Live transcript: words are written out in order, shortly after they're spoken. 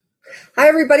Hi,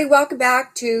 everybody. Welcome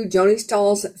back to Joni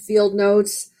Stahl's Field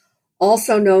Notes,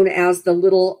 also known as the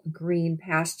Little Green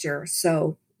Pasture.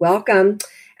 So, welcome.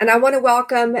 And I want to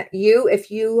welcome you if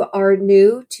you are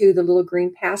new to the Little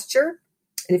Green Pasture.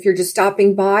 And if you're just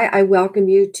stopping by, I welcome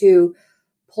you to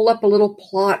pull up a little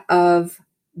plot of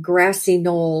grassy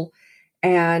knoll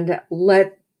and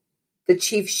let the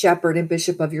chief shepherd and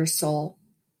bishop of your soul,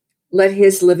 let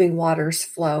his living waters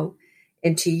flow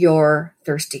into your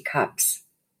thirsty cups.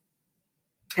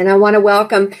 And I want to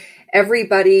welcome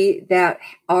everybody that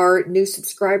are new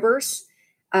subscribers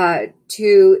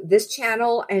to this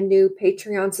channel and new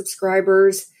Patreon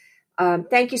subscribers.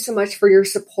 Thank you so much for your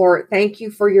support. Thank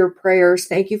you for your prayers.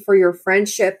 Thank you for your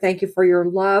friendship. Thank you for your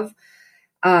love.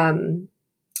 You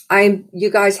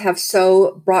guys have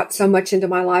brought so much into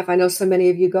my life. I know so many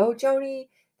of you go, Joni,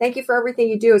 thank you for everything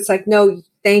you do. It's like, no,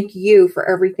 thank you for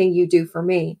everything you do for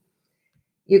me.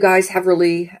 You guys have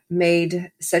really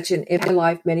made such an impact in my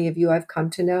life. Many of you I've come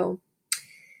to know.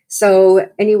 So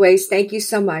anyways, thank you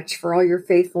so much for all your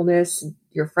faithfulness,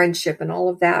 your friendship, and all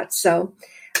of that. So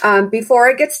before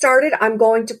I get started, I'm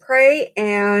going to pray,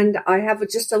 and I have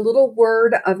just a little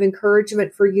word of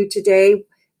encouragement for you today.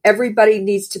 Everybody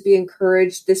needs to be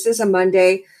encouraged. This is a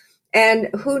Monday, and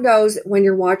who knows when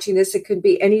you're watching this, it could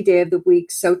be any day of the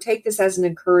week. So take this as an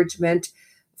encouragement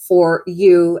for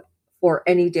you for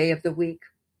any day of the week.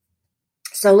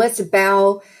 So let's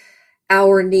bow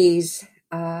our knees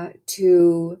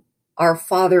to our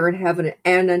Father in heaven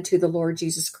and unto the Lord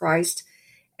Jesus Christ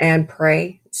and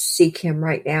pray. Seek him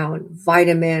right now. Invite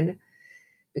him in,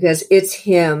 because it's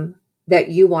him that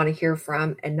you want to hear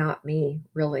from and not me,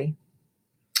 really.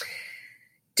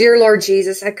 Dear Lord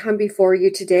Jesus, I come before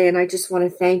you today, and I just want to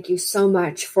thank you so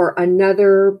much for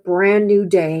another brand new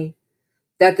day,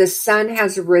 that the sun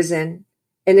has risen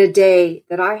in a day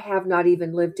that I have not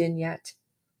even lived in yet.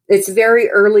 It's very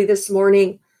early this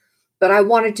morning, but I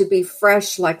want it to be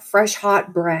fresh, like fresh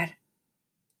hot bread.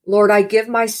 Lord, I give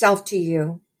myself to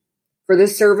you for the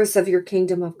service of your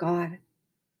kingdom of God,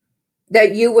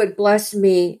 that you would bless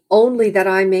me only that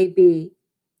I may be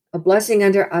a blessing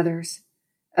unto others,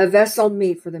 a vessel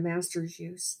meet for the master's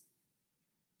use.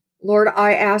 Lord,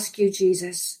 I ask you,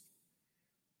 Jesus,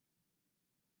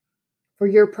 for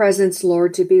your presence,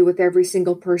 Lord, to be with every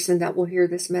single person that will hear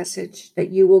this message,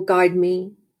 that you will guide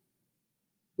me,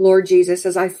 Lord Jesus,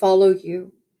 as I follow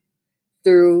you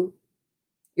through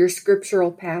your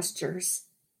scriptural pastures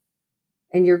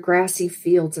and your grassy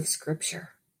fields of scripture.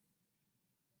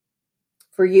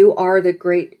 For you are the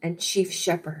great and chief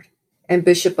shepherd and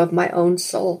bishop of my own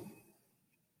soul.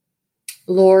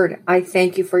 Lord, I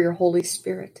thank you for your Holy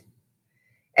Spirit.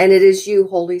 And it is you,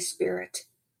 Holy Spirit,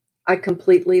 I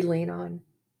completely lean on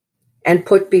and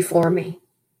put before me.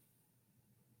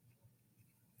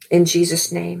 In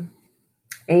Jesus' name,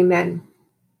 amen.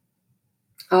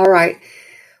 All right.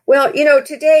 Well,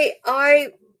 today I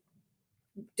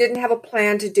didn't have a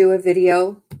plan to do a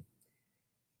video.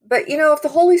 But, if the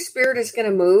Holy Spirit is going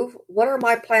to move, what are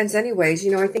my plans anyways?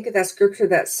 I think of that scripture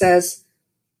that says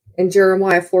in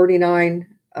Jeremiah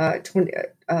 49,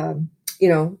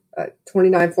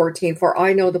 29:14, for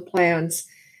I know the plans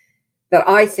that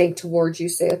I think towards you,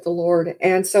 saith the Lord.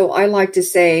 And so I like to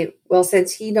say, well,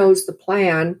 since he knows the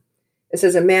plan, it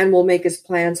says a man will make his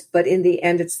plans, but in the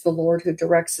end, it's the Lord who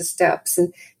directs the steps.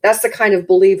 And that's the kind of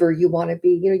believer you want to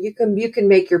be. You can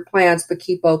make your plans, but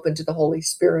keep open to the Holy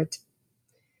Spirit.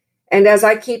 And as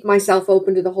I keep myself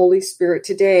open to the Holy Spirit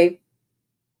today,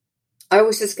 I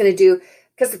was just going to do,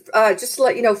 because just to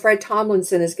let you know, Fred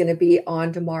Tomlinson is going to be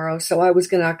on tomorrow. So I was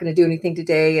not going to do anything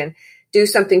today and do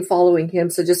something following him.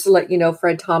 So just to let you know,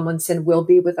 Fred Tomlinson will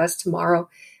be with us tomorrow.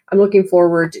 I'm looking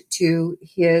forward to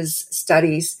his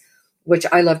studies, which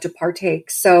I love to partake.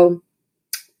 So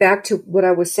back to what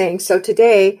I was saying. So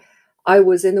today I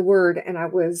was in the Word, and I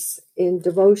was in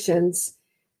devotions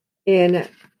in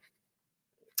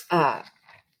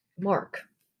Mark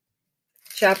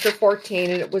chapter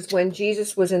 14, and it was when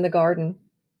Jesus was in the garden,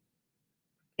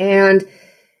 and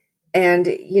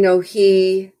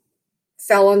he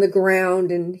fell on the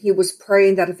ground, and he was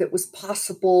praying that if it was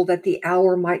possible that the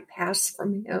hour might pass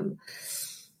from him.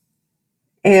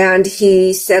 And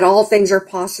he said, all things are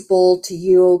possible to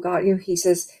you, oh God. He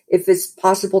says, if it's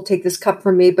possible, take this cup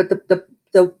from me. But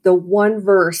the one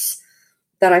verse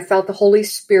that I felt the Holy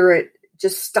Spirit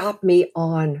just stop me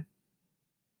on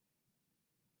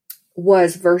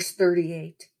was verse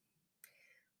 38.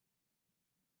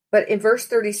 But in verse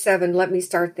 37, let me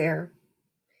start there.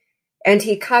 And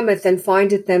he cometh and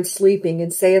findeth them sleeping,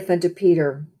 and saith unto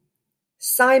Peter,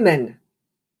 Simon,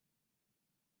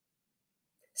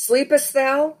 sleepest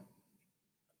thou?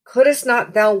 Couldst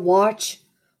not thou watch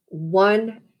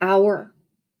 1 hour.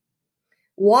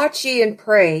 Watch ye and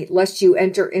pray, lest you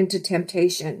enter into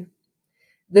temptation.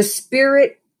 The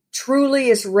spirit truly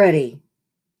is ready,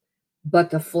 but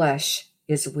the flesh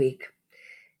is weak.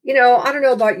 I don't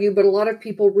know about you, but a lot of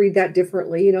people read that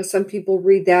differently. Some people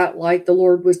read that like the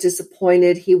Lord was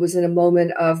disappointed. He was in a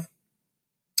moment of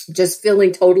just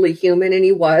feeling totally human, and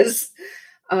he was,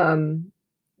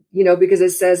 because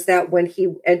it says that when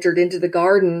he entered into the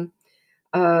garden,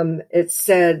 it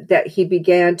said that he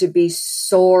began to be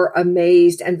sore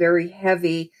amazed and very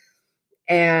heavy.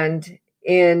 And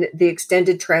in the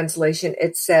extended translation,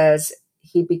 it says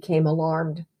he became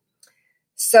alarmed.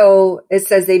 So it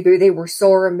says they were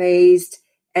sore amazed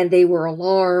and they were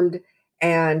alarmed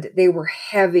and they were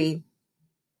heavy.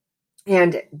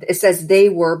 And it says they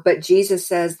were, but Jesus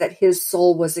says that his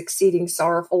soul was exceeding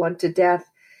sorrowful unto death.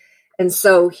 And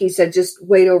so he said, just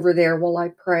wait over there while I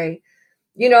pray.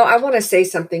 I want to say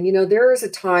something. There is a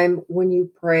time when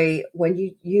you pray,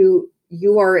 when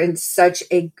you are in such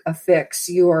a fix,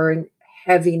 you are in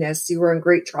heaviness, you are in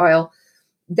great trial,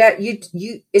 that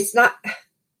it's not,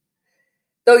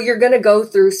 though you're going to go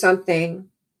through something,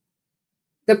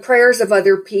 the prayers of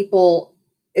other people,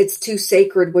 it's too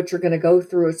sacred what you're going to go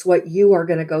through. It's what you are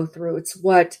going to go through. It's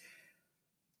what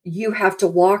you have to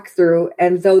walk through.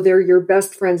 And though they're your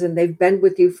best friends and they've been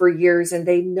with you for years and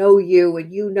they know you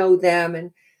and you know them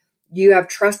and you have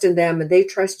trust in them and they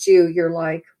trust you, you're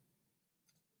like,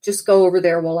 just go over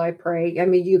there while I pray. I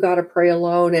mean, you got to pray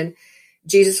alone. And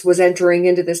Jesus was entering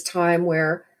into this time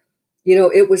where,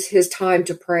 it was his time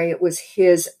to pray. It was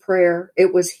his prayer.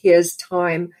 It was his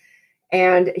time.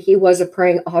 And he was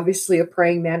obviously a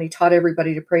praying man. He taught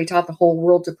everybody to pray. He taught the whole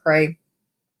world to pray.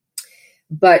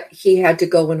 But he had to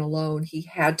go in alone. He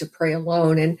had to pray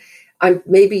alone. And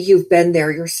maybe you've been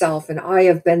there yourself, and I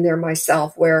have been there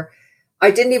myself, where I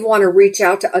didn't even want to reach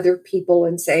out to other people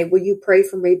and say, will you pray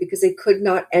for me? Because they could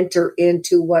not enter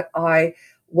into what I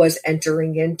was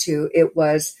entering into. It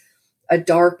was a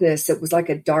darkness. It was like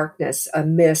a darkness, a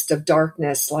mist of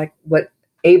darkness, like what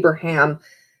Abraham,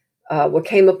 what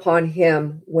came upon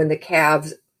him when the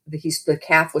calf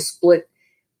was split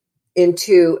in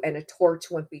two and a torch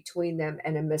went between them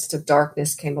and a mist of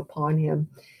darkness came upon him.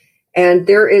 And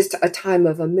there is a time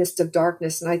of a mist of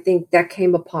darkness. And I think that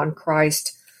came upon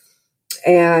Christ,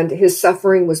 and his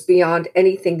suffering was beyond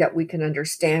anything that we can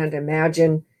understand,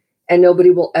 imagine, and nobody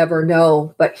will ever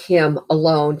know but him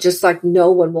alone. Just like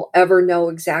no one will ever know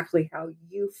exactly how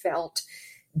you felt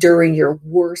during your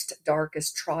worst,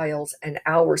 darkest trials and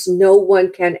hours. No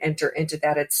one can enter into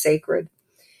that. It's sacred.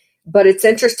 But it's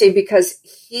interesting because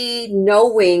he,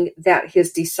 knowing that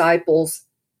his disciples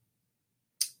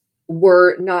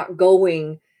were not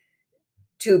going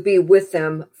to be with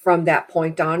them from that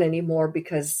point on anymore,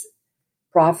 because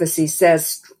prophecy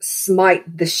says,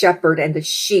 smite the shepherd and the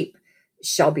sheep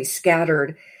shall be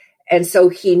scattered. And so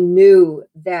he knew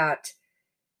that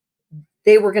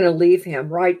they were going to leave him,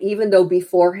 right? Even though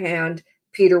beforehand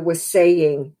Peter was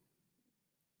saying,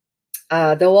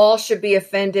 though all should be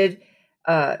offended,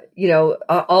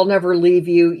 I'll never leave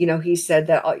you. He said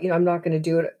that, I'm not going to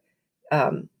do it.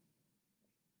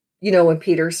 When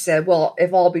Peter said, well,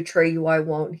 if I'll betray you, I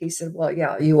won't. He said, well,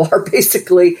 yeah, you are,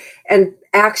 basically. And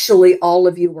actually, all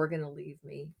of you were going to leave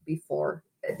me before,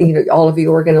 all of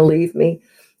you are going to leave me.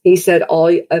 He said,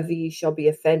 all of you shall be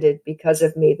offended because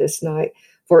of me this night.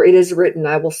 For it is written,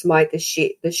 I will smite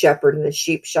the shepherd, and the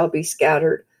sheep shall be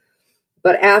scattered.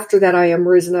 But after that I am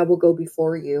risen, I will go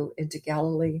before you into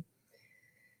Galilee.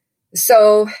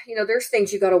 So, there's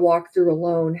things you got to walk through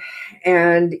alone.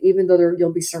 And even though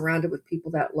you'll be surrounded with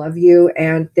people that love you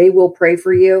and they will pray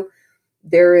for you,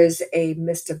 there is a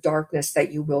mist of darkness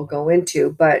that you will go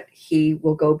into, but he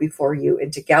will go before you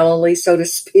into Galilee, so to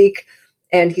speak.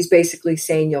 And he's basically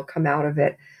saying you'll come out of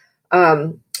it.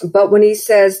 But when he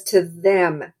says to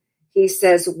them, he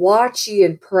says, watch ye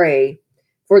and pray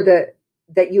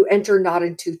that you enter not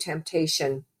into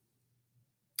temptation.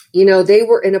 They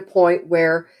were in a point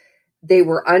where they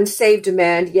were unsaved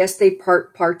men. Yes, they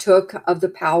partook of the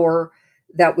power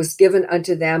that was given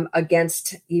unto them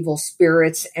against evil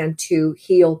spirits and to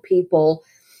heal people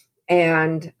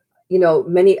and,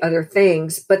 many other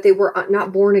things, but they were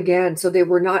not born again. So they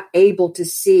were not able to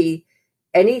see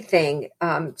anything.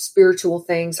 Spiritual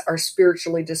things are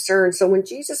spiritually discerned. So when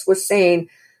Jesus was saying,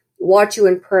 watch ye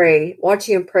and pray, lest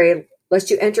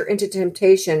you enter into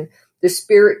temptation, the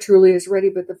spirit truly is ready,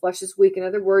 but the flesh is weak. In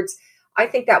other words, I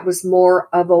think that was more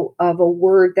of a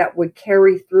word that would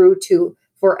carry through to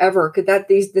forever.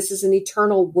 This is an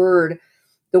eternal word.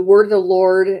 The word of the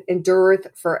Lord endureth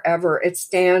forever. It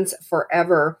stands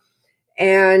forever.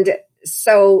 And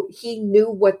so he knew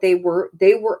what they were.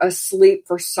 They were asleep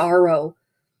for sorrow.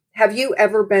 Have you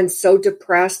ever been so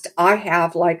depressed? I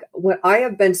have. Like, when I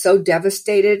have been so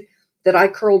devastated that I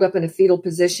curled up in a fetal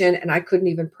position and I couldn't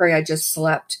even pray. I just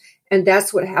slept. And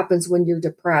that's what happens when you're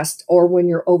depressed or when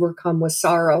you're overcome with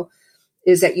sorrow,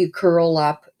 is that you curl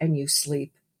up and you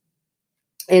sleep.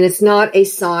 And it's not a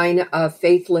sign of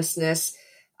faithlessness.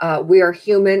 We are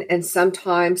human, and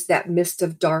sometimes that mist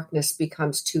of darkness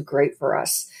becomes too great for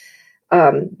us.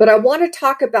 But I want to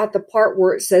talk about the part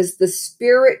where it says the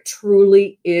Spirit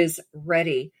truly is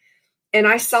ready. And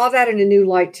I saw that in a new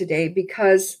light today,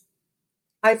 because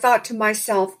I thought to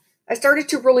myself, I started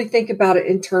to really think about it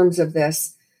in terms of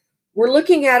this. We're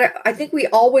looking at it, I think we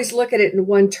always look at it in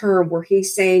one term, where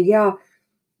he's saying, yeah,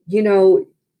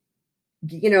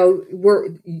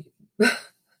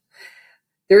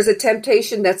 there's a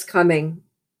temptation that's coming.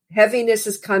 Heaviness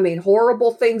is coming.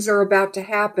 Horrible things are about to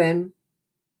happen.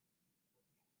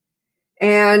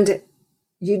 And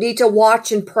you need to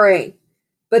watch and pray.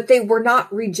 But they were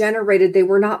not regenerated. They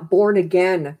were not born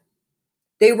again.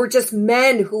 They were just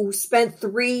men who spent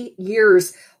 3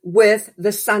 years with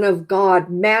the Son of God,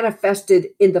 manifested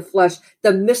in the flesh,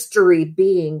 the mystery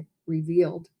being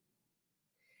revealed.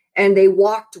 And they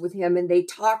walked with him, and they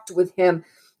talked with him,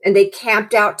 and they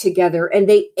camped out together, and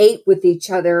they ate with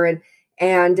each other,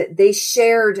 and they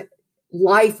shared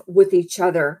life with each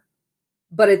other.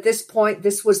 But at this point,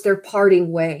 this was their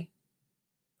parting way.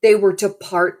 They were to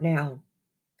part now.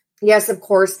 Yes, of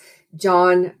course,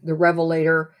 John, the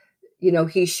Revelator,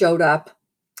 he showed up,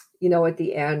 at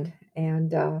the end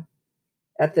and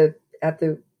at the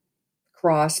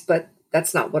cross, but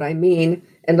that's not what I mean.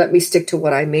 And let me stick to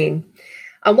what I mean.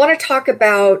 I want to talk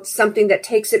about something that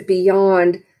takes it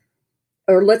beyond,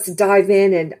 or let's dive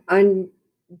in and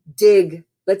dig.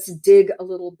 Let's dig a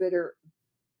little better.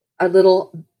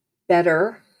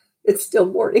 It's still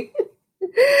morning.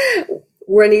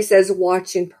 When he says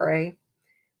watch and pray.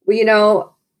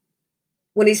 Well,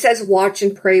 when he says watch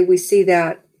and pray, we see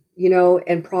that,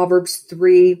 in Proverbs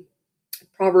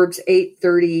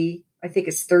 8:30, I think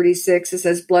it's 36, it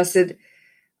says,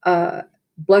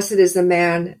 Blessed is the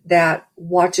man that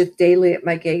watcheth daily at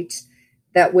my gates,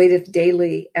 that waiteth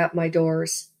daily at my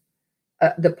doors,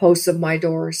 the posts of my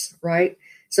doors, right?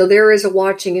 So there is a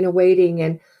watching and a waiting.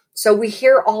 And so we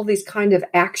hear all these kind of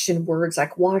action words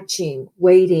like watching,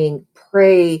 waiting,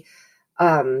 pray,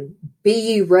 be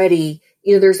ye ready.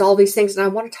 There's all these things. And I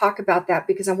want to talk about that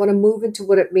because I want to move into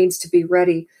what it means to be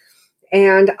ready.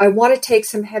 And I want to take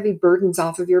some heavy burdens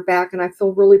off of your back. And I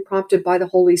feel really prompted by the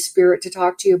Holy Spirit to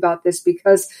talk to you about this,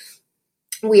 because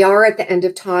we are at the end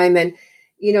of time. And,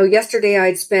 yesterday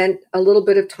I'd spent a little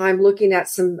bit of time looking at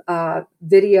some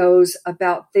videos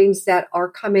about things that are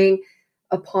coming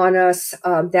upon us,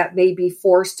 that may be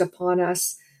forced upon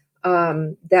us,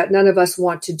 that none of us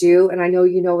want to do. And I know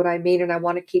you know what I mean. And I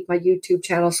want to keep my YouTube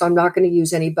channel, so I'm not going to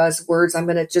use any buzzwords. I'm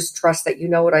going to just trust that you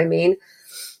know what I mean.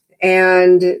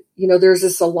 And, there's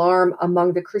this alarm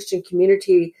among the Christian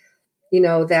community,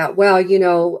 that, what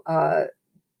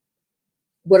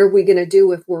are we going to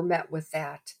do if we're met with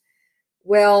that?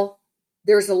 Well,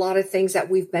 there's a lot of things that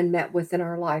we've been met with in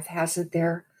our life, hasn't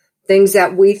there? Things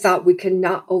that we thought we could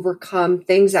not overcome,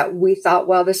 things that we thought,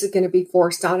 well, this is going to be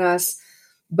forced on us,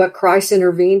 but Christ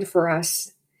intervened for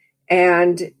us.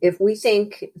 And if we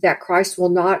think that Christ will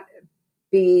not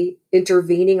be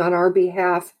intervening on our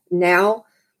behalf now,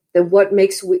 then what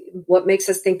makes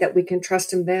us think that we can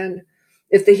trust him then?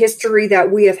 If the history that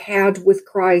we have had with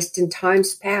Christ in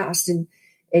times past and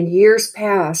years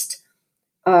past,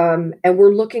 and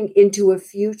we're looking into a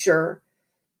future,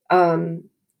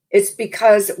 it's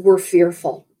because we're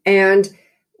fearful and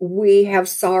we have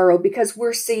sorrow, because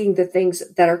we're seeing the things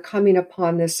that are coming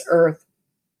upon this earth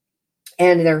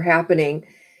and they're happening.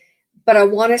 But I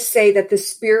want to say that the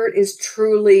Spirit is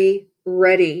truly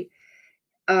ready.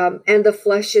 And the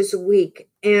flesh is weak.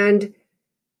 And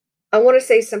I want to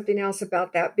say something else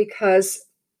about that, because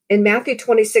in Matthew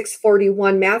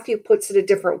 26:41, Matthew puts it a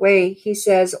different way. He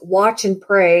says, watch and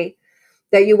pray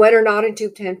that you enter not into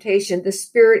temptation. The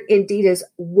Spirit indeed is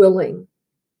willing.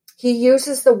 He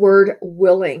uses the word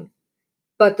willing,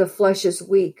 but the flesh is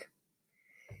weak.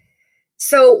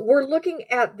 So we're looking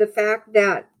at the fact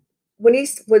that when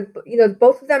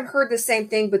both of them heard the same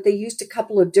thing, but they used a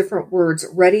couple of different words,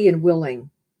 ready and willing.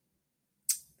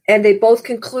 And they both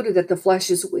concluded that the flesh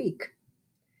is weak.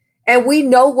 And we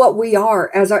know what we are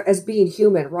as being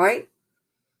human, right?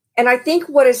 And I think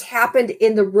what has happened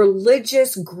in the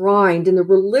religious grind, in the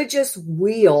religious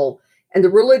wheel, and the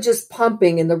religious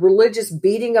pumping, and the religious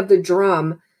beating of the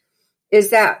drum,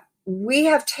 is that we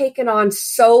have taken on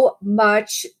so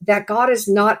much that God has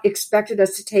not expected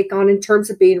us to take on in terms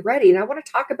of being ready. And I want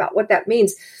to talk about what that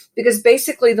means, because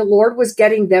basically the Lord was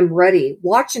getting them ready.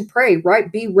 Watch and pray,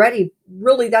 right? Be ready.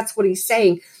 Really, that's what he's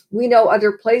saying. We know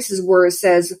other places where it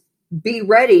says, be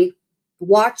ready,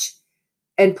 watch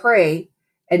and pray.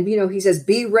 And, he says,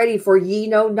 be ready, for ye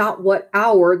know not what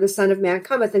hour the Son of Man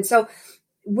cometh. And so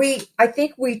I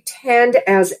think we tend,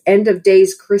 as end of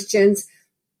days Christians,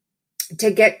 to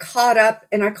get caught up,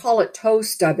 and I call it toe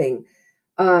stubbing,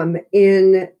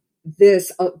 in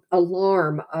this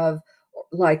alarm of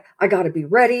like, I got to be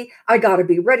ready. I got to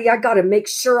be ready. I got to make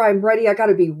sure I'm ready. I got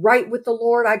to be right with the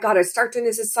Lord. I got to start doing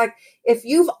this. It's like, if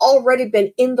you've already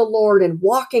been in the Lord and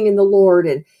walking in the Lord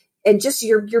and just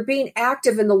you're being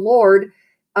active in the Lord,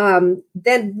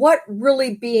 then what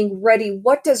really being ready,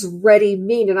 what does ready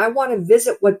mean? And I want to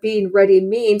visit what being ready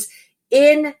means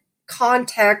in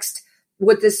context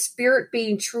with the Spirit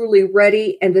being truly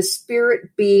ready and the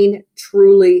Spirit being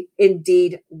truly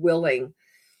indeed willing.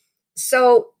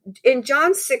 So in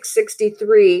John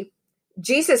 6:63,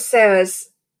 Jesus says,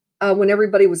 when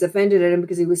everybody was offended at him,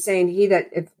 because he was saying, he that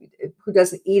who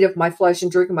doesn't eat of my flesh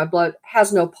and drink of my blood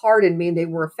has no part in me, and they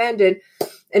were offended.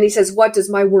 And he says, what does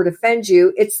my word offend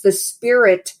you? It's the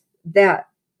Spirit that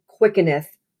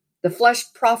quickeneth. The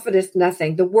flesh profiteth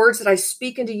nothing. The words that I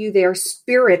speak unto you, they are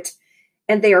spirit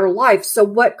and they are life. So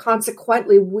what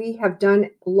consequently we have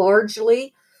done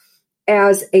largely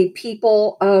as a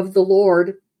people of the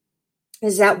Lord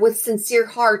is that with sincere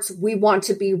hearts, we want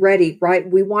to be ready, right?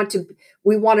 We want to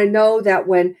know that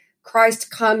when Christ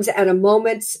comes at a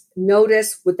moment's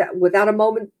notice, without a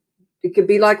moment, it could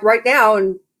be like right now,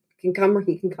 and he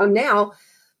can come now.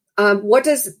 What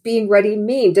does being ready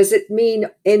mean? Does it mean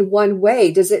in one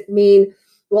way? Does it mean,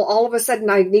 well, all of a sudden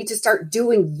I need to start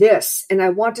doing this and I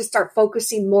want to start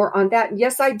focusing more on that?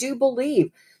 Yes, I do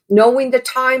believe, knowing the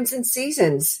times and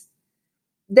seasons,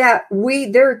 that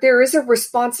there is a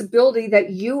responsibility that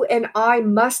you and I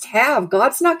must have.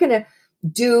 God's not going to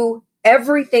do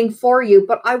everything for you,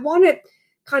 but I want to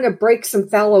kind of break some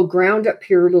fallow ground up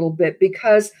here a little bit,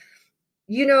 because,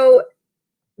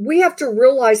 we have to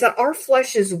realize that our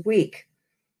flesh is weak,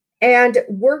 and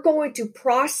we're going to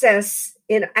process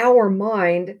in our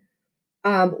mind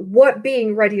what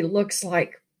being ready looks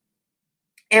like.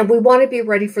 And we want to be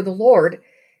ready for the Lord,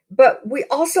 but we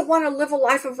also want to live a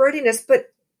life of readiness.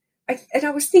 But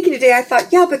I was thinking today, I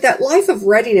thought, yeah, but that life of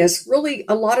readiness, really,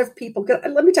 a lot of people,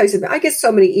 let me tell you something. I get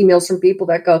so many emails from people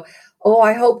that go, oh,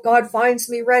 I hope God finds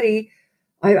me ready.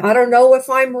 I don't know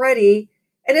if I'm ready.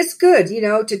 And it's good,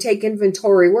 to take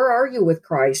inventory. Where are you with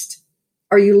Christ?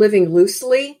 Are you living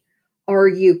loosely? Are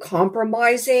you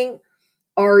compromising?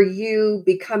 Are you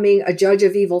becoming a judge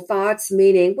of evil thoughts?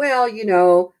 Meaning, well,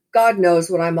 God knows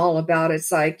what I'm all about.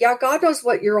 It's like, yeah, God knows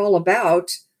what you're all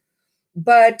about,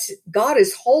 but God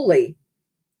is holy.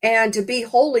 And to be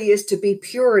holy is to be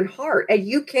pure in heart. And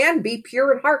you can be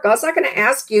pure in heart. God's not going to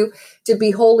ask you to be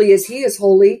holy as he is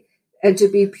holy and to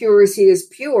be pure as he is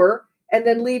pure, and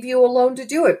then leave you alone to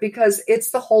do it, because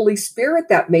it's the Holy Spirit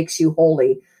that makes you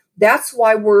holy. That's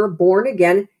why we're born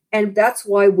again, and that's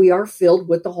why we are filled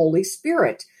with the Holy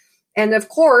Spirit. And of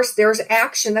course, there's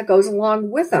action that goes along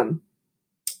with them,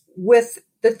 with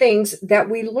the things that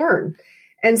we learn.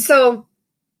 And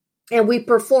we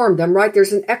perform them, right?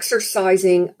 There's an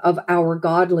exercising of our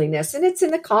godliness, and it's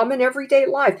in the common everyday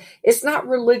life. It's not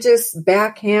religious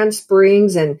backhand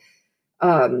springs and,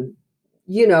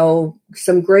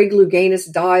 some Greg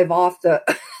Louganis dive off the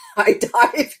high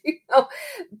dive,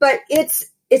 but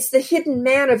it's the hidden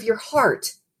man of your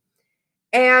heart.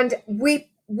 And we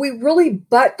really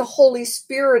butt the Holy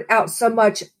Spirit out so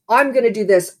much. I'm going to do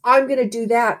this. I'm going to do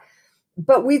that.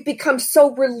 But we've become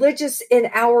so religious in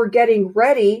our getting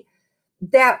ready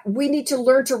that we need to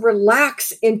learn to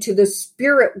relax into the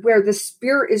Spirit, where the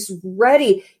Spirit is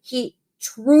ready. He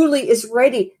truly is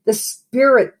ready. The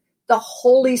Spirit, the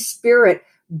Holy Spirit,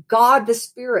 God, the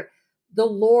Spirit, the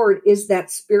Lord is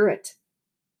that Spirit.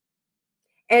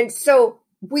 And so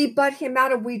we butt him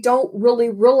out, and we don't really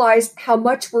realize how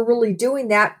much we're really doing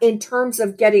that in terms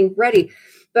of getting ready.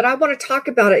 But I want to talk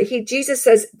about it. Jesus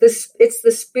says it's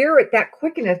the Spirit that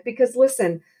quickeneth, because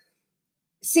listen,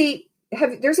 see,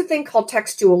 there's a thing called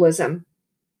textualism.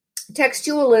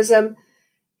 Textualism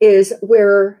is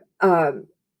where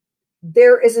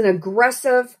there is an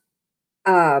aggressive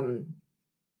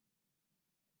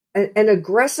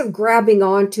grabbing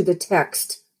onto the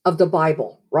text of the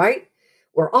Bible, right?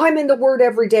 Where I'm in the Word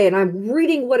every day and I'm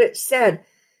reading what it said,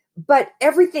 but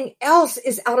everything else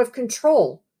is out of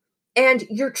control. And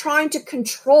you're trying to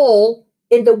control,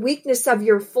 in the weakness of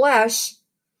your flesh,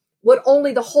 what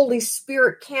only the Holy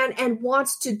Spirit can and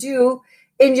wants to do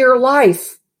in your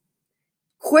life.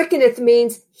 Quickeneth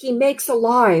means he makes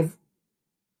alive.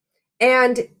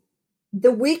 And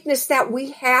the weakness that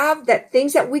we have, that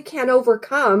things that we can't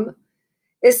overcome,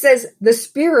 it says the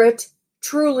Spirit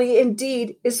truly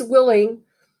indeed is willing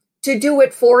to do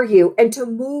it for you and to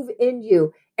move in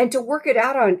you and to work it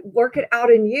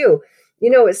out in you. You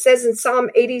know, it says in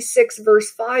Psalm 86 verse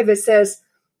 5, it says,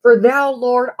 "For thou,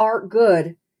 Lord, art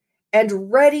good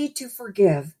and ready to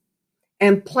forgive,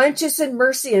 and plenteous in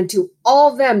mercy unto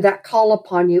all them that call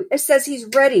upon you." It says he's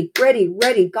ready, ready,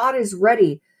 ready. God is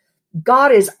ready.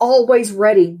 God is always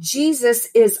ready. Jesus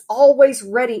is always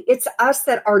ready. It's us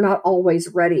that are not always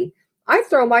ready. I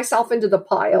throw myself into the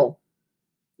pile.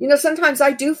 You know, sometimes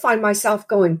I do find myself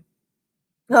going,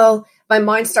 oh, my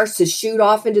mind starts to shoot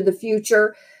off into the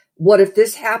future. What if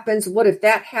this happens? What if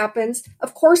that happens?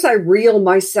 Of course, I reel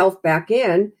myself back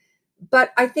in.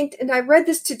 But I think, and I read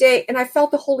this today, and I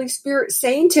felt the Holy Spirit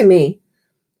saying to me,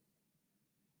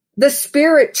 the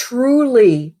Spirit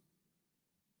truly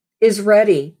is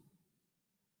ready.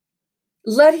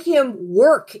 Let him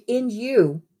work in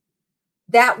you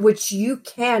that which you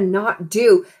cannot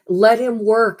do. Let him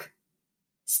work.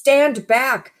 Stand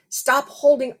back. Stop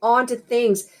holding on to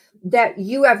things that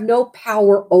you have no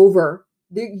power over.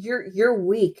 You're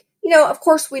weak. You know, of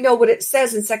course, we know what it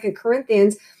says in 2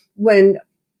 Corinthians when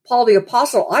Paul the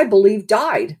Apostle, I believe,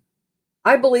 died.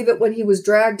 I believe it when he was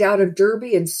dragged out of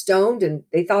Derbe and stoned, and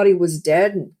they thought he was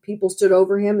dead, and people stood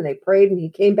over him and they prayed, and he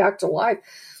came back to life.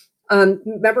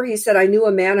 Remember, he said, I knew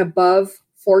a man above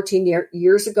 14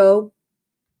 years ago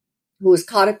who was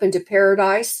caught up into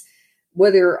paradise,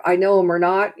 whether I know him or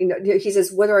not. You know, he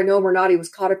says, whether I know him or not, he was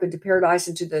caught up into paradise,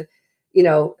 into the,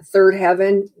 third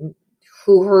heaven,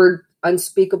 who heard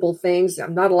unspeakable things. He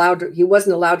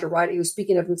wasn't allowed to write it. He was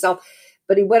speaking of himself.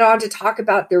 But he went on to talk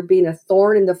about there being a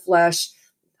thorn in the flesh,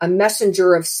 a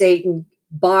messenger of Satan.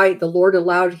 By the Lord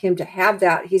allowed him to have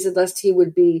that. He said, lest he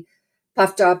would be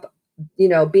puffed up,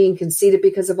 being conceited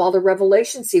because of all the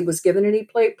revelations he was given. And he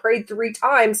prayed 3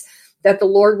 times that the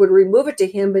Lord would remove it to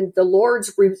him. And the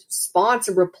Lord's response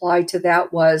and reply to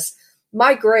that was,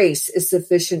 my grace is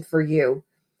sufficient for you.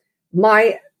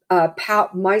 I'm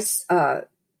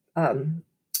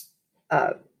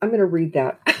going to read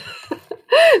that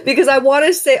because I want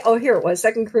to say, oh, here it was,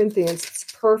 2 Corinthians. It's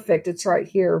perfect. It's right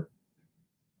here.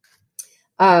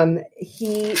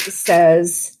 He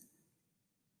says,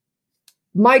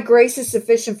 my grace is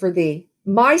sufficient for thee.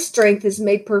 My strength is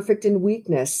made perfect in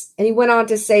weakness. And he went on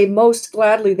to say, most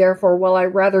gladly, therefore, will I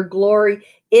rather glory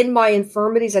in my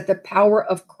infirmities, that the power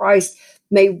of Christ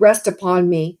may rest upon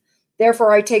me.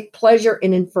 Therefore, I take pleasure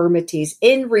in infirmities,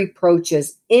 in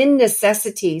reproaches, in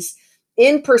necessities,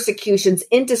 in persecutions,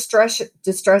 in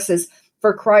distresses,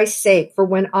 for Christ's sake. For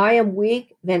when I am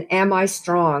weak, then am I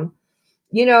strong.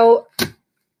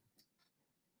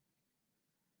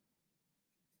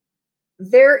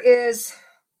 There is,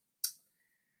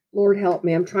 Lord help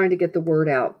me, I'm trying to get the word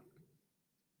out.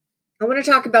 I want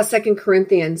to talk about 2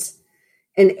 Corinthians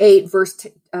 8, verse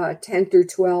 10 through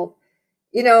 12.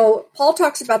 Paul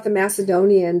talks about the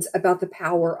Macedonians, about the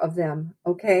power of them,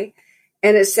 okay?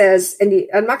 And it says,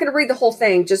 I'm not going to read the whole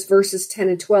thing, just verses 10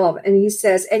 and 12. And he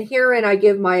says, and herein I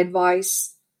give my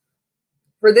advice,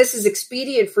 for this is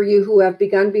expedient for you who have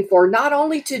begun before, not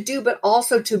only to do, but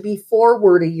also to be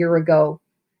forward a year ago.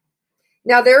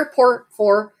 Now therefore,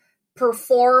 the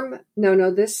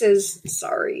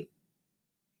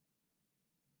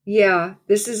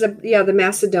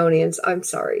Macedonians, I'm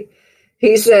sorry.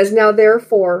 He says, now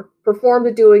therefore, perform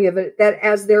the doing of it, that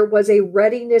as there was a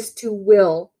readiness to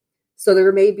will, so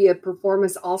there may be a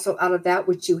performance also out of that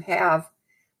which you have.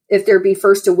 If there be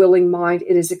first a willing mind,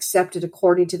 it is accepted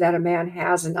according to that a man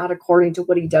has, and not according to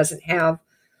what he doesn't have.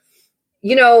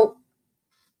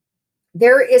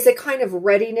 There is a kind of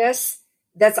readiness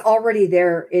that's already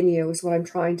there in you, is what I'm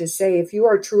trying to say. If you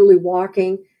are truly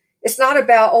walking, it's not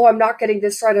about, I'm not getting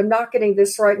this right. I'm not getting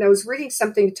this right. And I was reading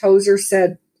something Tozer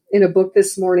said in a book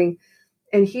this morning.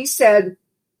 And he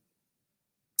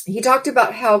talked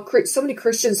about how so many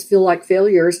Christians feel like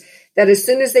failures, that as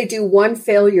soon as they do one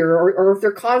failure, or if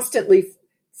they're constantly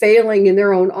failing in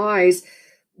their own eyes,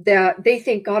 that they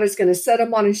think God is going to set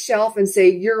them on a shelf and say,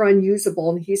 you're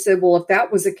unusable. And he said, well, if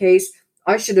that was the case,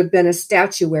 I should have been a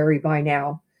statuary by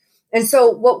now. And so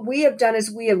what we have done is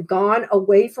we have gone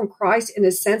away from Christ in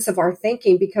a sense of our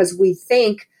thinking, because we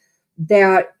think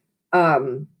that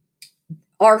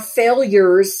our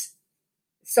failures,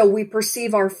 so we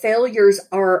perceive our failures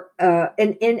are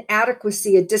an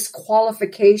inadequacy, a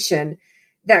disqualification,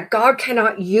 that God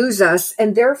cannot use us.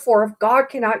 And therefore, if God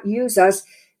cannot use us,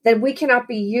 then we cannot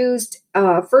be used,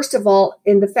 first of all,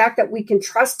 in the fact that we can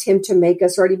trust him to make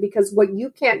us ready, because what you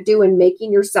can't do in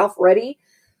making yourself ready,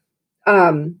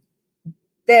 then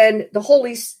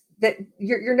that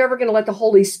you're never going to let the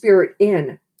Holy Spirit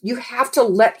in. You have to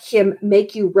let him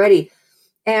make you ready.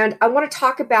 And I want to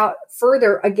talk about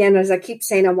further, again, as I keep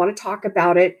saying, I want to talk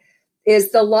about it,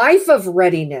 is the life of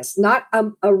readiness, not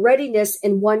a readiness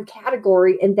in one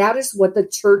category. And that is what the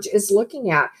church is looking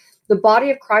at. The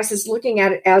body of Christ is looking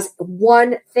at it as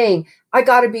one thing. I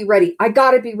got to be ready. I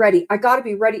got to be ready. I got to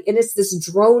be ready. And it's this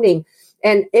droning.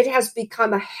 And it has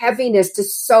become a heaviness to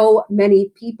so many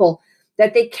people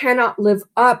that they cannot live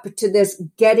up to this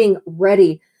getting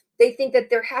ready. They think that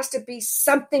there has to be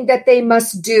something that they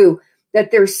must do,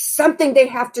 that there's something they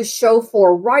have to show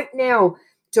for right now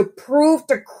to prove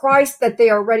to Christ that they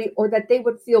are ready, or that they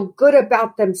would feel good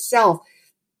about themselves.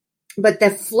 But the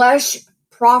flesh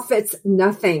profits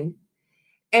nothing.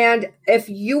 And if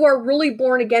you are really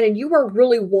born again and you are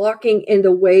really walking in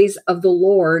the ways of the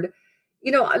Lord,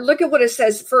 look at what it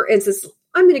says. For instance,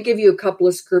 I'm going to give you a couple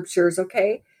of scriptures,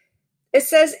 okay? It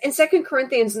says in 2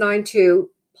 Corinthians 9:2,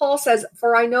 Paul says,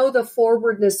 "For I know the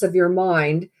forwardness of your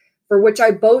mind, for which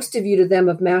I boast of you to them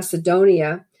of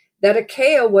Macedonia, that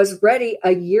Achaia was ready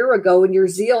a year ago, and your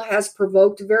zeal has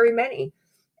provoked very many."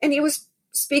 And he was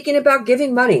speaking about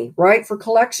giving money, right, for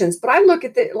collections. But I look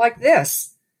at it like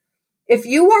this. If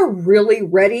you are really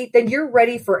ready, then you're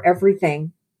ready for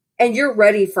everything, and you're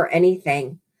ready for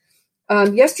anything.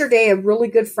 Yesterday, a really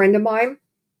good friend of mine,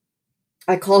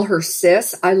 I call her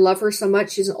Sis. I love her so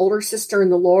much. She's an older sister in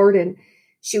the Lord, and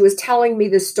she was telling me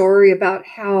this story about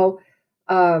how,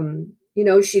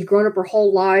 she'd grown up her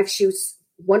whole life. She was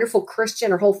a wonderful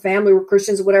Christian. Her whole family were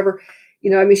Christians, whatever.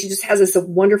 She just has this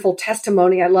wonderful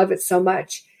testimony. I love it so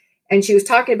much. And she was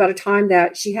talking about a time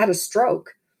that she had a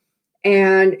stroke,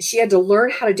 and she had to learn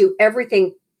how to do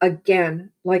everything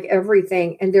again, like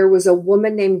everything. And there was a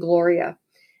woman named Gloria.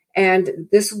 And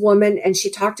this woman, and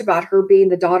she talked about her being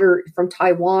the daughter from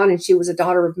Taiwan, and she was a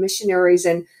daughter of missionaries.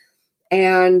 And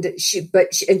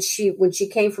when she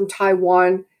came from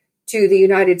Taiwan to the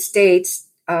United States,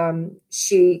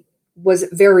 she was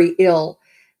very ill,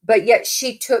 but yet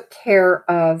she took care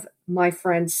of my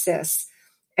friend Sis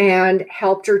and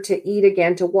helped her to eat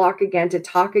again, to walk again, to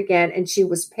talk again. And she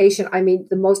was patient. I mean,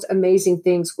 the most amazing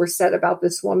things were said about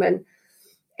this woman.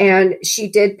 And she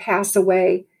did pass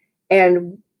away.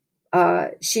 And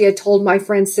she had told my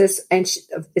friend Sis, and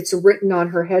it's written on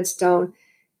her headstone,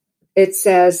 it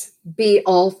says, "Be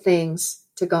all things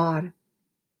to God."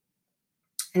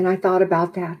 And I thought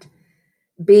about that.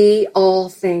 Be all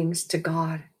things to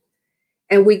God.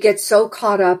 And we get so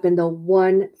caught up in the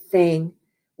one thing.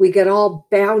 We get all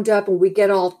bound up and we get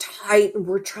all tight, and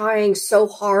we're trying so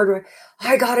hard.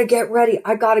 I got to get ready.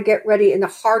 I got to get ready. And the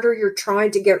harder you're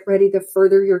trying to get ready, the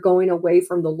further you're going away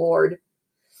from the Lord.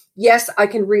 Yes, I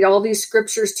can read all these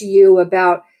scriptures to you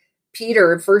about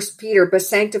Peter, 1 Peter, "But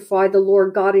sanctify the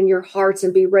Lord God in your hearts,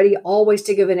 and be ready always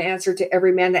to give an answer to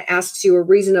every man that asks you a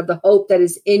reason of the hope that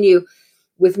is in you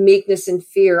with meekness and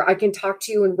fear." I can talk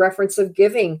to you in reference of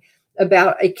giving,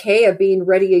 about Achaia being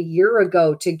ready a year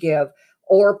ago to give,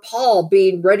 or Paul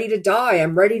being ready to die.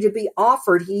 I'm ready to be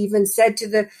offered. He even said to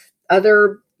the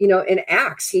other, in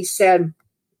Acts, he said,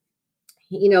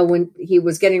 when he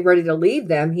was getting ready to leave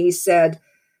them, he said,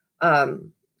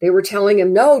 they were telling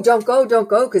him, "No, don't go,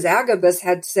 because Agabus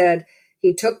had said,"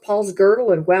 he took Paul's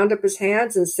girdle and wound up his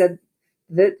hands and said,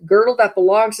 "The girdle that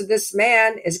belongs to this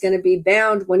man is going to be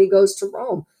bound when he goes to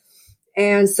Rome."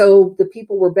 And so the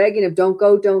people were begging him, "Don't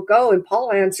go, don't go." And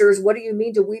Paul answers, "What do you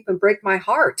mean to weep and break my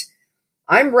heart?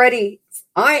 I'm ready.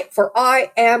 For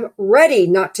I am ready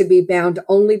not to be bound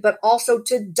only, but also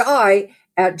to die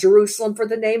at Jerusalem for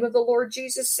the name of the Lord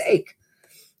Jesus' sake."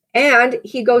 And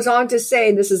he goes on to say,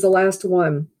 and this is the last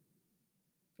one,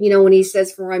 when he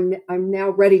says, "For I'm now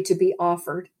ready to be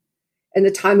offered, and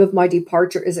the time of my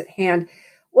departure is at hand."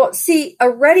 Well, see, a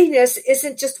readiness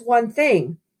isn't just one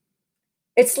thing.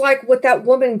 It's like what that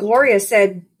woman Gloria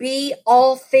said, be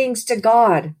all things to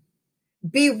God.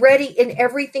 Be ready in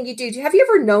everything you do. Have you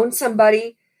ever known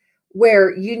somebody where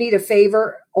you need a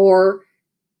favor, or,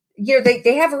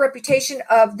 they have a reputation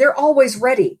of they're always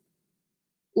ready.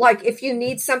 Like if you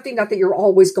need something, not that you're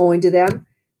always going to them,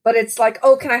 but it's like,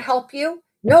 "Oh, can I help you?"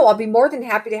 "No, I'll be more than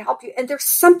happy to help you." And there's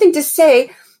something to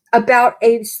say about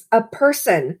a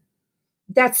person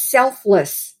that's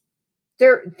selfless.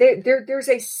 There's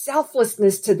a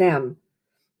selflessness to them.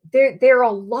 They're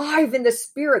alive in the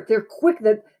spirit. They're quick.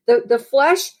 The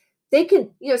flesh, they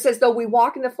can, it says, "Though we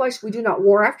walk in the flesh, we do not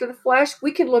war after the flesh."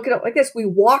 We can look at it like this. We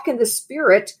walk in the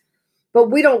spirit,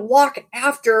 but we don't walk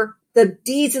after the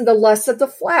deeds and the lusts of the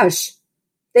flesh.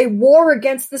 They war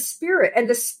against the Spirit, and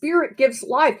the Spirit gives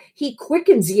life. He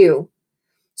quickens you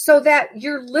so that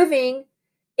you're living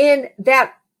in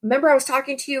that. Remember, I was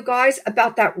talking to you guys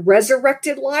about that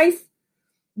resurrected life,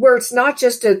 where it's not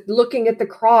just looking at the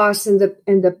cross and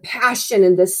the passion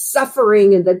and the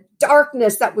suffering and the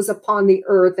darkness that was upon the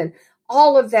earth and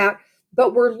all of that,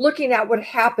 but we're looking at what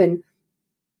happened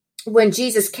when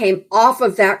Jesus came off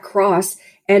of that cross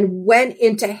and went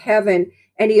into heaven,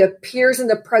 and he appears in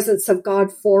the presence of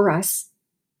God for us.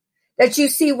 That you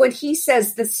see, when he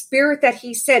says the Spirit that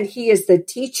he sent, he is the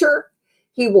teacher.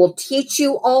 He will teach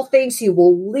you all things. He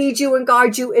will lead you and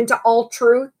guide you into all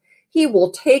truth. He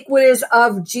will take what is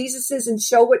of Jesus's and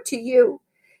show it to you.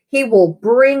 He will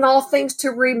bring all things to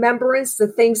remembrance, the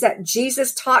things that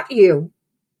Jesus taught you.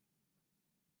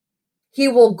 He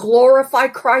will glorify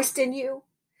Christ in you.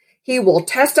 He will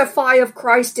testify of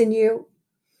Christ in you.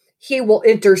 He will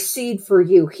intercede for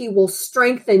you. He will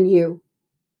strengthen you.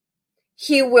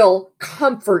 He will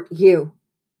comfort you.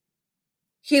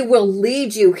 He will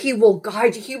lead you. He will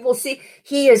guide you. He will see.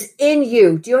 He is in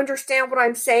you. Do you understand what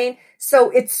I'm saying?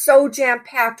 So it's so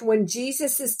jam-packed when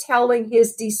Jesus is telling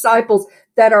his disciples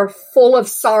that are full of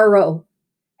sorrow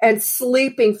and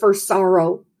sleeping for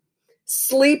sorrow,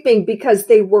 sleeping because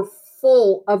they were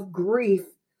full of grief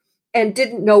and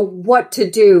didn't know what to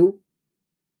do,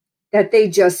 that they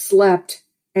just slept.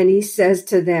 And he says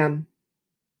to them,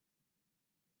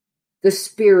 the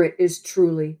Spirit is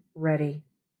truly ready.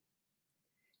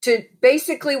 To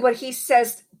basically what he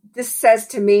says, this says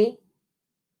to me,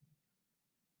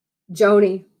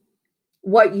 Joni,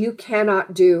 what you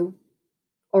cannot do,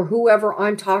 or whoever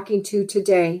I'm talking to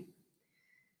today,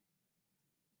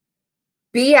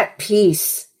 be at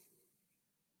peace.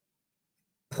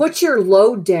 Put your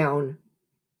load down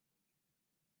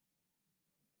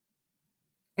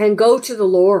and go to the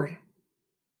Lord,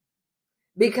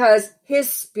 because his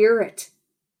Spirit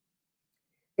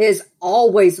is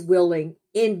always willing,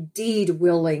 indeed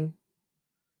willing,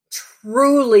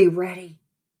 truly ready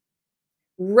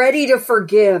to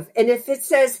forgive. And if it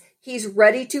says he's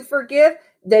ready to forgive,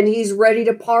 then he's ready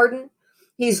to pardon.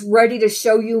 He's ready to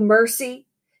show you mercy.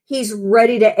 He's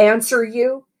ready to answer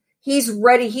you. He's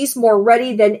ready. He's more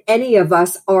ready than any of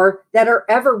us are that are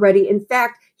ever ready. In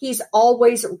fact, he's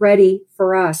always ready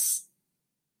for us.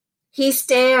 He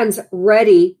stands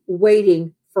ready,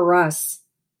 waiting for us.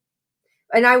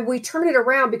 And we turn it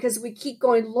around because we keep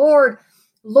going, Lord,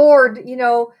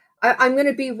 I'm going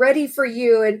to be ready for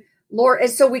you. And Lord,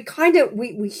 and so we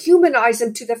humanize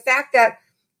him to the fact that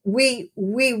we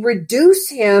reduce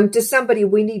him to somebody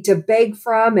we need to beg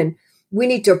from and we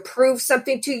need to prove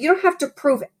something to. You don't have to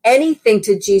prove anything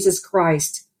to Jesus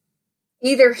Christ.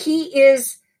 Either he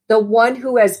is the one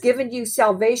who has given you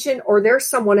salvation, or there's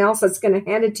someone else that's going to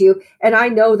hand it to you. And I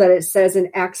know that it says in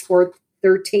Acts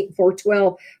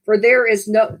 4:12, for there is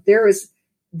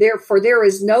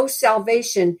no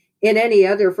salvation in any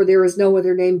other, for there is no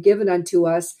other name given unto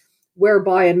us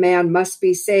whereby a man must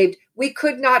be saved. We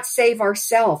could not save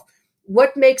ourselves.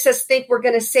 What makes us think we're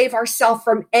going to save ourselves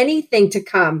from anything to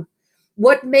come?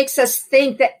 What makes us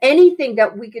think that anything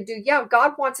that we could do? Yeah,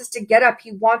 God wants us to get up.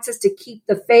 He wants us to keep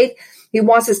the faith. He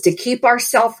wants us to keep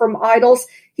ourselves from idols.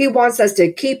 He wants us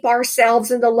to keep ourselves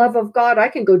in the love of God. I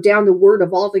can go down the word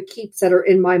of all the keeps that are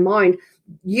in my mind.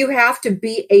 You have to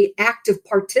be an active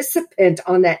participant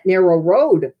on that narrow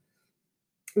road.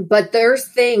 But there's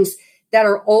things that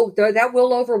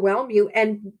will overwhelm you.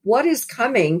 And what is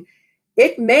coming,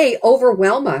 it may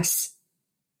overwhelm us.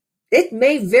 It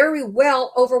may very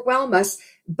well overwhelm us.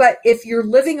 But if you're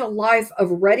living a life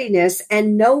of readiness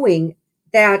and knowing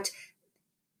that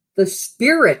the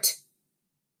Spirit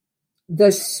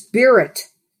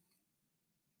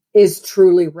is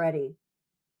truly ready,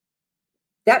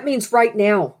 that means right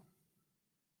now.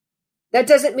 That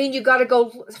doesn't mean you got to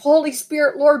go, Holy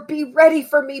Spirit, Lord, be ready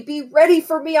for me. Be ready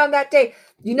for me on that day.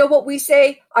 You know what we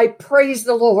say? I praise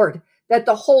the Lord that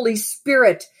the Holy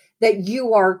Spirit, that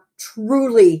you are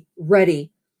truly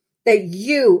ready, that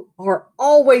you are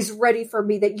always ready for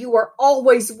me, that you are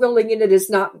always willing, and it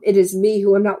is me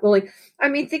who am not willing. I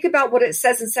mean, think about what it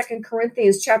says in 2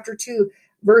 Corinthians chapter 2,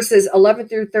 verses 11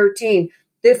 through 13.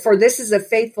 For this is a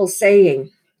faithful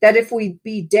saying, that if we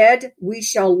be dead, we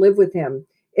shall live with him.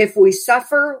 If we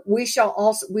suffer, we shall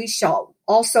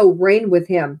also reign with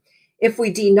him. If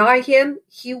we deny him,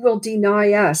 he will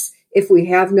deny us. If we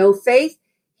have no faith,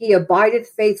 he abideth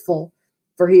faithful,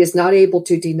 for he is not able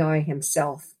to deny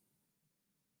himself.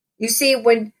 You see,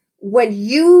 when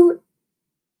you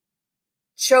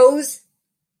chose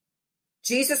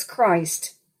Jesus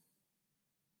Christ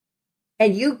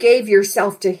and you gave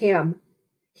yourself to him,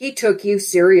 He took you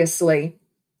seriously.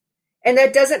 And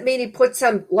that doesn't mean he put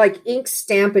some like ink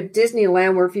stamp at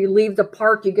Disneyland where if you leave the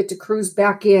park, you get to cruise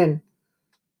back in.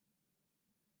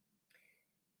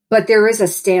 But there is a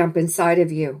stamp inside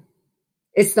of you.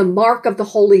 It's the mark of the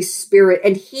Holy Spirit,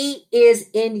 and he is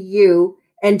in you,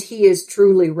 and he is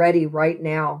truly ready right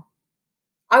now.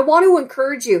 I want to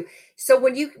encourage you. So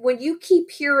when you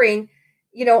keep hearing,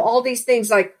 all these things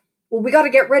like, well, we got to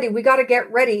get ready. We got to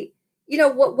get ready.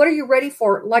 What are you ready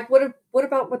for? Like, what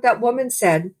about what that woman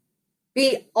said?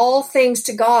 Be all things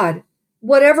to God.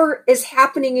 Whatever is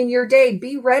happening in your day,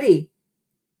 be ready.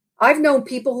 I've known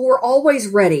people who were always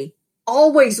ready,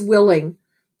 always willing.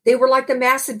 They were like the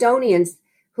Macedonians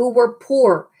who were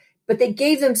poor, but they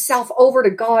gave themselves over to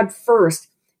God first,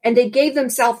 and they gave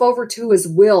themselves over to his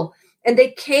will, and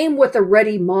they came with a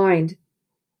ready mind.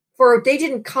 For they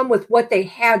didn't come with what they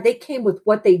had, they came with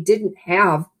what they didn't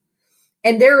have.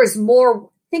 And there is more.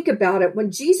 Think about it.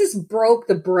 When Jesus broke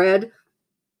the bread,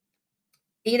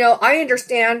 I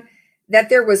understand that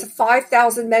there was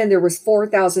 5,000 men and there was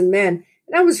 4,000 men.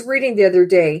 And I was reading the other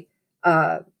day,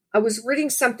 I was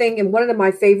reading something in one of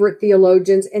my favorite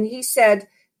theologians, and he said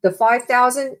the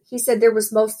 5,000, he said there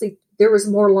was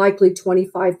more likely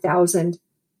 25,000.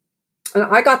 And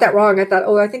I got that wrong. I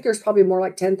thought, I think there's probably more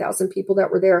like 10,000 people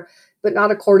that were there, but not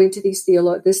according to this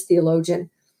theologian.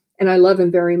 And I love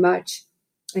him very much.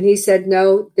 And he said,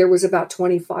 no, there was about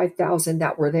 25,000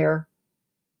 that were there.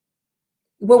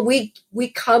 When we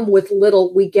come with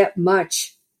little, we get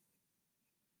much.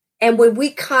 And when we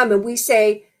come and we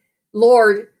say,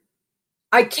 Lord,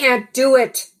 I can't do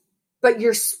it, but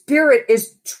your spirit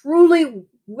is truly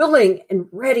willing and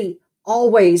ready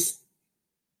always.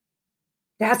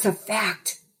 That's a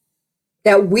fact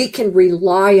that we can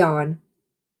rely on.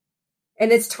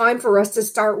 And it's time for us to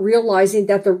start realizing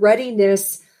that the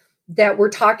readiness that we're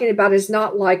talking about is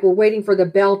not like we're waiting for the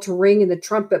bell to ring and the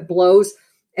trumpet blows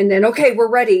and then, okay,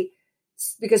 we're ready.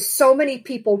 Because so many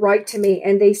people write to me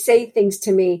and they say things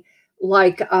to me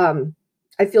like,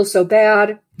 I feel so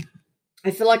bad.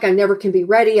 I feel like I never can be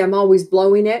ready. I'm always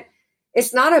blowing it.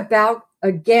 It's not about,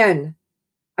 again,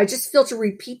 I just feel to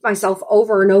repeat myself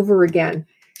over and over again.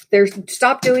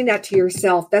 Stop doing that to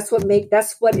yourself. That's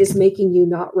what is making you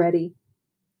not ready.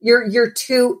 You're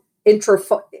too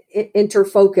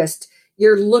interfocused.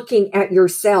 You're looking at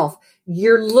yourself.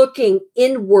 You're looking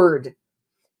inward.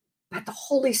 But the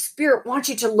Holy Spirit wants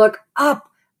you to look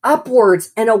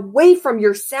upwards and away from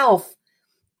yourself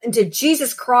into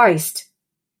Jesus Christ,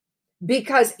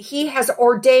 because he has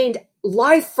ordained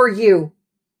life for you.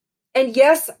 And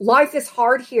yes, life is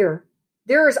hard here.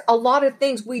 There's a lot of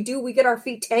things we do. We get our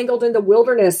feet tangled in the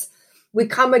wilderness. We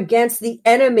come against the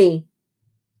enemy.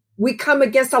 We come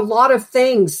against a lot of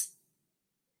things.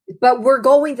 But we're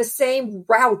going the same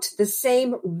route, the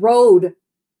same road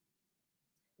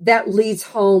that leads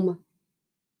home.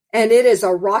 And it is a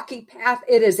rocky path.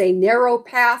 It is a narrow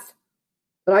path.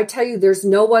 But I tell you, there's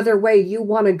no other way you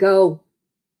want to go.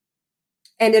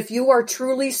 And if you are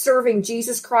truly serving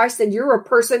Jesus Christ, then you're a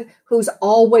person who's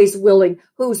always willing,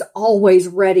 who's always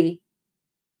ready,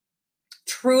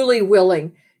 truly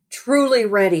willing, truly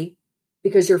ready,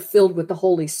 because you're filled with the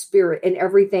Holy Spirit and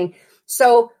everything.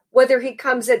 So whether he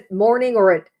comes at morning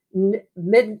or at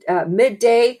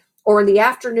midday or in the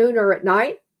afternoon or at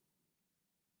night,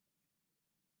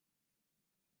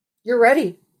 you're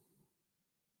ready.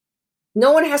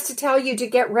 No one has to tell you to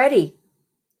get ready.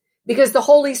 Because the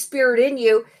Holy Spirit in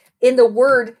you, in the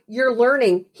word, you're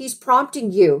learning. He's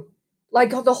prompting you.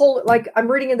 Like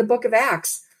I'm reading in the book of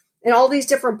Acts, in all these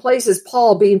different places,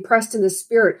 Paul being pressed in the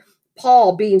Spirit,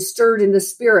 Paul being stirred in the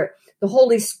Spirit. The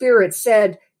Holy Spirit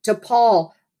said to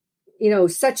Paul,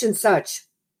 such and such.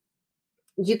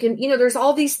 You can, there's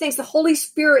all these things. The Holy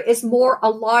Spirit is more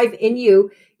alive in you.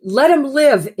 Let him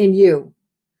live in you.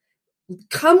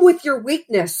 Come with your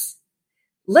weakness.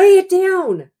 Lay it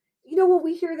down. When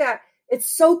we hear that, it's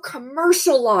so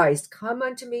commercialized. Come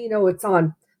unto me. It's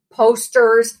on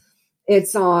posters.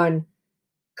 It's on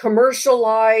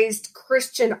commercialized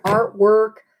Christian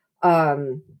artwork,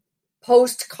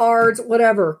 postcards,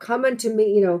 whatever. Come unto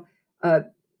me,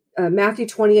 Matthew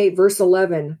 28, verse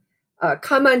 11.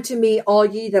 Come unto me, all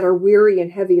ye that are weary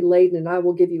and heavy laden, and I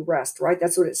will give you rest, right?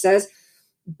 That's what it says.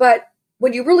 But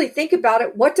when you really think about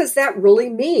it, what does that really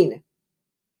mean?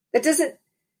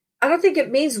 I don't think it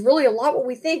means really a lot what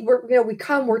we think. We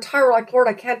come, we're tired, like, Lord,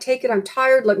 I can't take it. I'm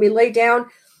tired. Let me lay down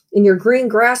in your green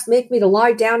grass. Make me to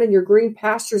lie down in your green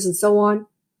pastures and so on.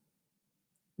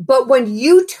 But when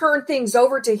you turn things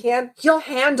over to him, he'll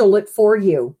handle it for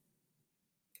you.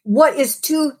 What is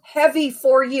too heavy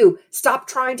for you? Stop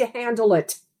trying to handle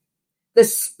it. The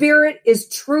Spirit is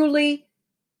truly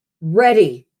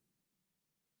ready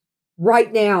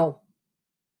right now.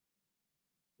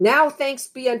 Now thanks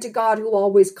be unto God who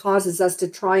always causes us to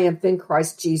triumph in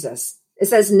Christ Jesus. It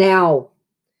says now.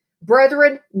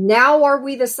 Brethren, now are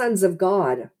we the sons of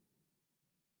God.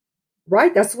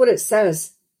 Right? That's what it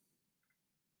says.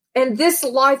 And this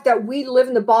life that we live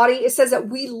in the body, it says that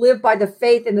we live by the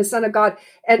faith in the Son of God.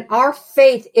 And our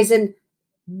faith is in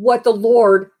what the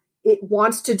Lord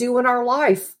wants to do in our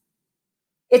life.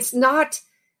 It's not,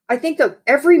 I think that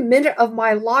every minute of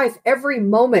my life, every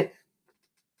moment,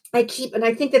 I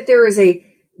think that there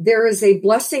is a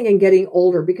blessing in getting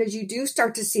older, because you do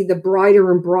start to see the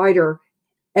brighter and brighter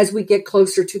as we get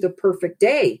closer to the perfect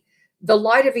day. The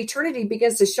light of eternity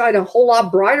begins to shine a whole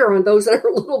lot brighter on those that are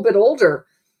a little bit older.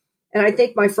 And I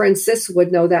think my friend Sis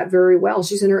would know that very well.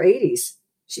 She's in her 80s.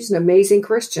 She's an amazing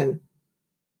Christian.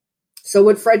 So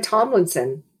would Fred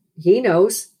Tomlinson. He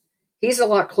knows. He's a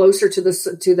lot closer to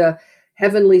the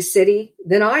heavenly city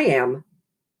than I am,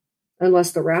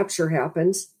 unless the rapture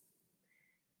happens.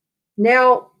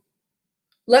 Now,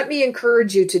 let me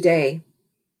encourage you today.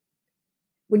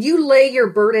 When you lay your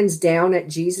burdens down at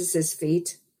Jesus'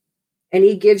 feet and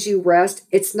he gives you rest,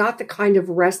 it's not the kind of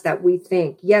rest that we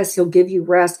think. Yes, he'll give you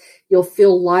rest. You'll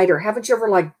feel lighter. Haven't you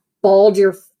ever bawled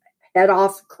your head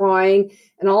off crying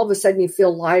and all of a sudden you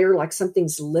feel lighter, like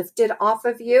something's lifted off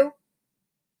of you?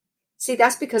 See,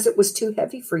 that's because it was too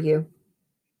heavy for you.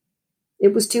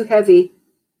 It was too heavy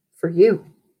for you,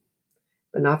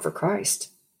 but not for Christ.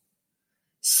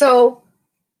 So,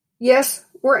 yes,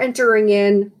 we're entering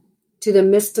in to the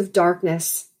midst of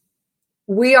darkness.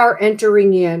 We are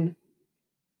entering in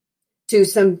to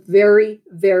some very,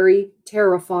 very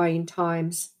terrifying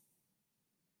times.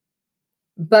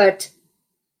 But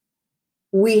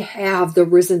we have the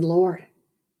risen Lord.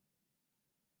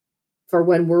 For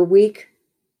when we're weak,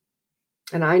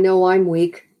 and I know I'm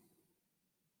weak,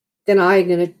 then I'm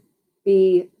going to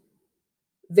be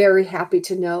very happy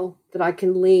to know that I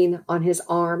can lean on his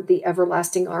arm, the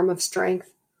everlasting arm of strength.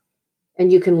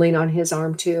 And you can lean on his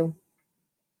arm too.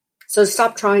 So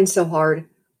stop trying so hard.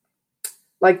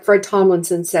 Like Fred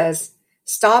Tomlinson says,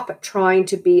 stop trying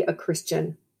to be a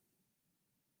Christian.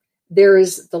 There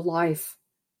is the life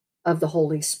of the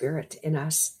Holy Spirit in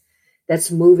us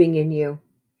that's moving in you.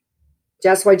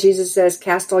 That's why Jesus says,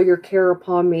 cast all your care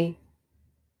upon me.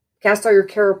 Cast all your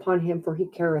care upon him, for he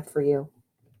careth for you.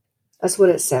 That's what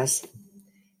it says.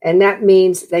 And that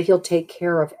means that he'll take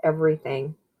care of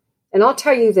everything. And I'll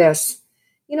tell you this,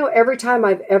 every time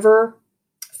I've ever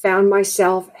found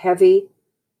myself heavy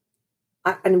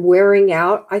and wearing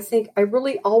out, I think I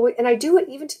really always, and I do it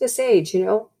even to this age,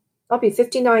 I'll be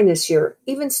 59 this year.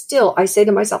 Even still, I say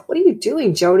to myself, what are you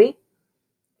doing, Joni?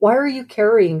 Why are you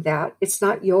carrying that? It's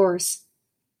not yours.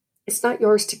 It's not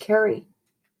yours to carry.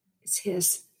 It's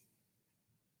his.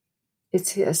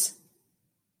 It's his.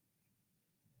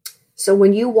 So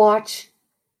when you watch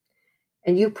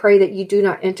and you pray that you do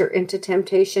not enter into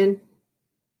temptation,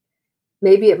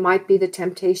 maybe it might be the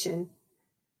temptation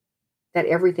that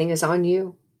everything is on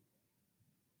you,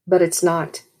 but it's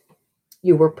not.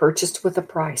 You were purchased with a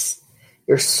price.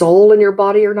 Your soul and your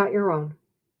body are not your own.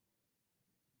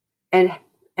 And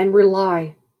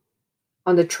rely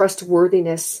on the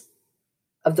trustworthiness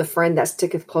of the friend that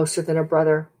sticketh closer than a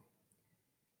brother.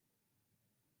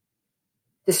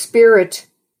 The Spirit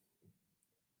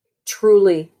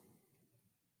truly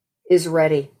is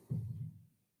ready.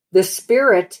 The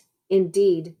Spirit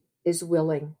indeed is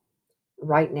willing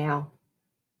right now.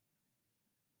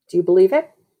 Do you believe it?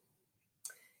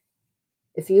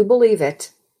 If you believe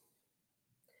it,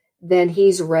 then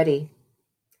he's ready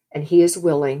and he is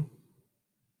willing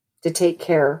to take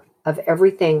care of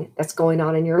everything that's going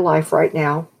on in your life right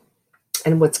now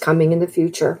and what's coming in the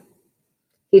future.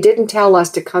 He didn't tell us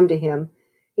to come to him.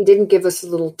 He didn't give us a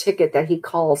little ticket that he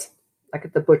calls, like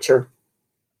at the butcher.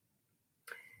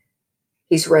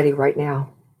 He's ready right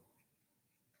now.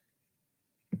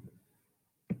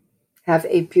 Have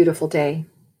a beautiful day.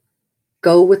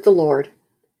 Go with the Lord.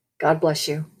 God bless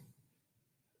you.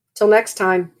 Till next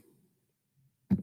time.